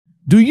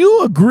Do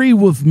you agree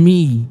with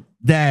me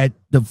that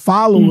the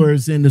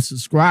followers and the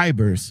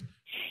subscribers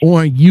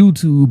on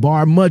YouTube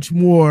are much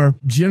more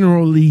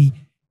generally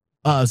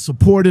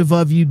supportive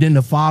of you than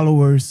the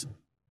followers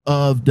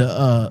of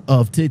the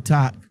of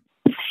TikTok?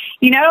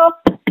 You know,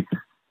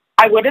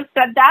 I would have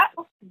said that,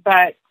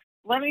 but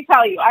let me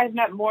tell you, I've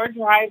met more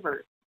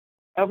drivers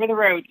over the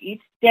road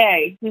each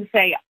day who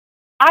say,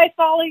 I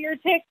follow your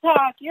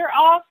TikTok, you're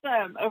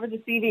awesome, over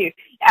the CD.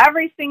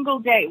 Every single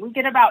day, we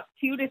get about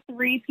 2 to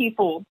 3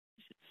 people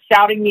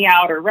shouting me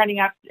out or running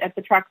up at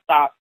the truck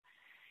stop.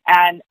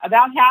 And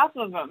about half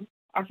of them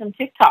are from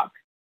TikTok.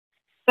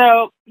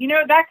 So, you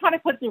know, that kind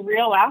of puts a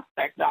real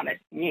aspect on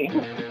it to me.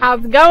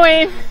 How's it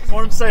going? Just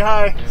wanted to say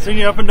hi. Seen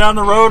you up and down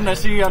the road, and I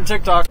see you on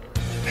TikTok.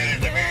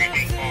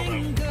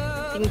 You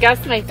can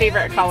guess my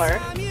favorite color.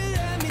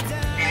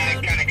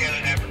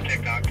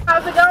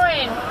 How's it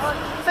going?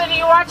 So do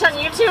you watch on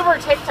YouTube or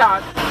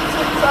TikTok?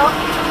 TikTok.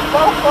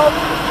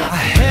 I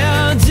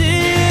held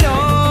it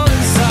all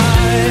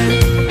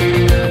inside.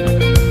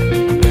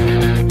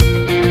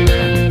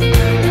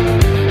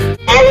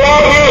 I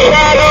love you,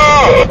 Shadow!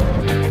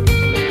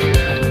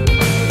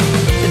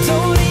 It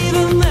don't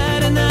even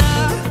matter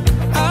now.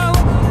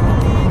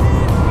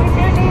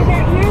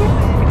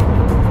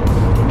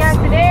 Yes,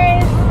 it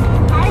is.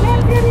 I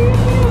love you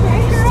too,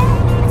 right, girl?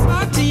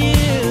 Talk to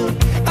you.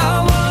 I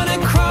wanna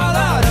crawl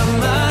out of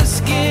my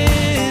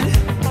skin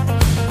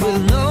with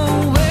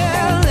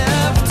nowhere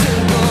left to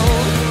go.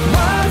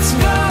 What's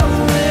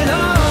going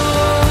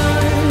on?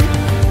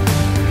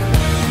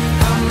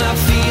 I'm not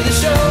feeling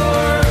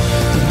sure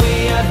the way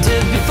I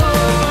did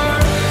before,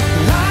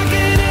 like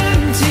an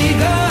empty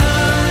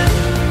gun.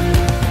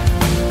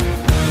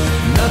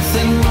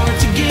 Nothing more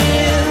to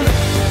give,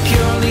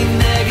 purely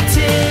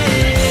negative.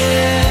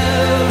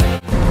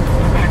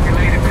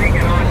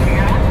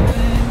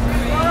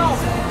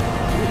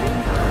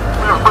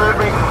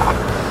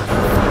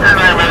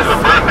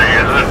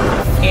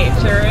 It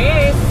sure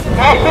is. I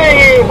see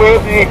you,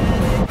 Brittany.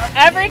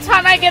 Every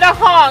time I get a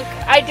honk,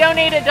 I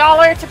donate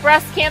 $1 to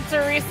breast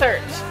cancer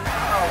research.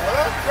 Oh, well,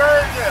 that's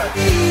very good.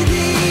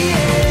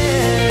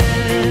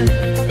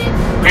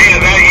 Hey, is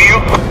that you?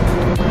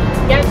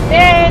 Yes,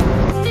 it is.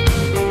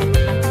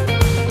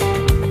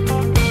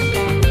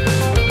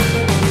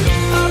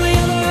 All I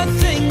ever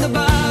think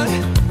about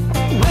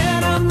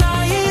when I'm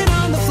lying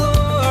on the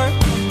floor,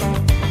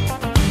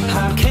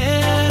 how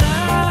can I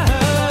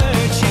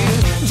hurt you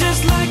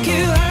just like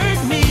you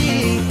hurt me?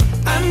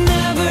 I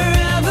never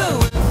ever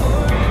went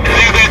for it.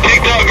 Is that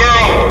TikTok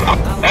girl?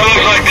 That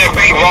looks like that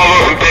pink Volvo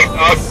from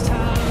TikTok.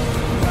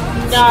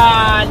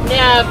 Nah,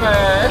 never.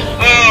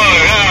 Oh,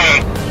 God.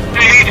 I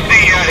need to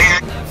see you out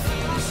here.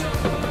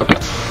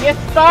 You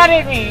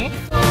spotted me.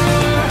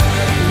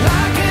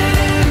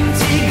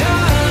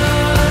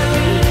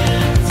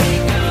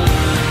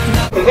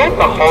 Is that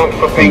the honk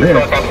for pink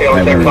truck I see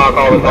on TikTok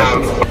all the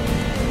time?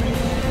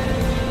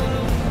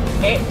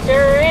 It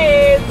sure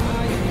is.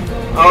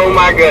 Oh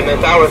my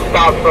goodness, I was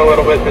stopped for a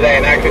little bit today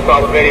and actually saw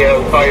the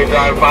video, saw you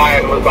drive by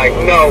and was like,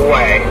 no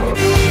way.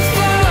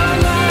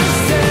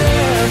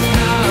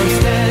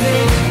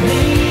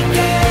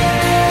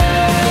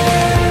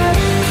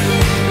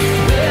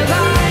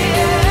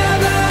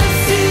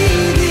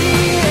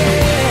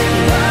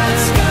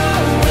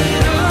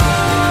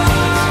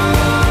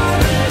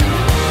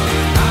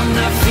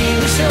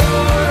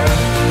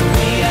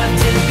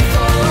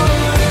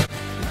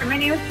 My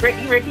name is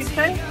Brittany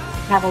Richardson.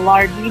 I have a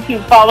large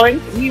YouTube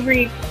following. We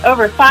reached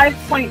over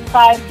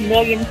 5.5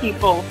 million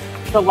people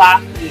the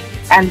last week,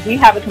 and we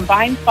have a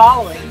combined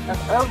following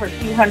of over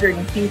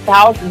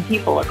 202,000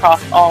 people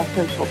across all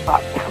social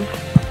platforms.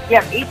 We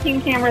have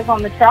 18 cameras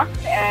on the truck,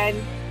 and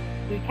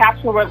we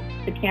capture what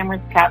the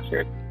cameras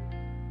captured.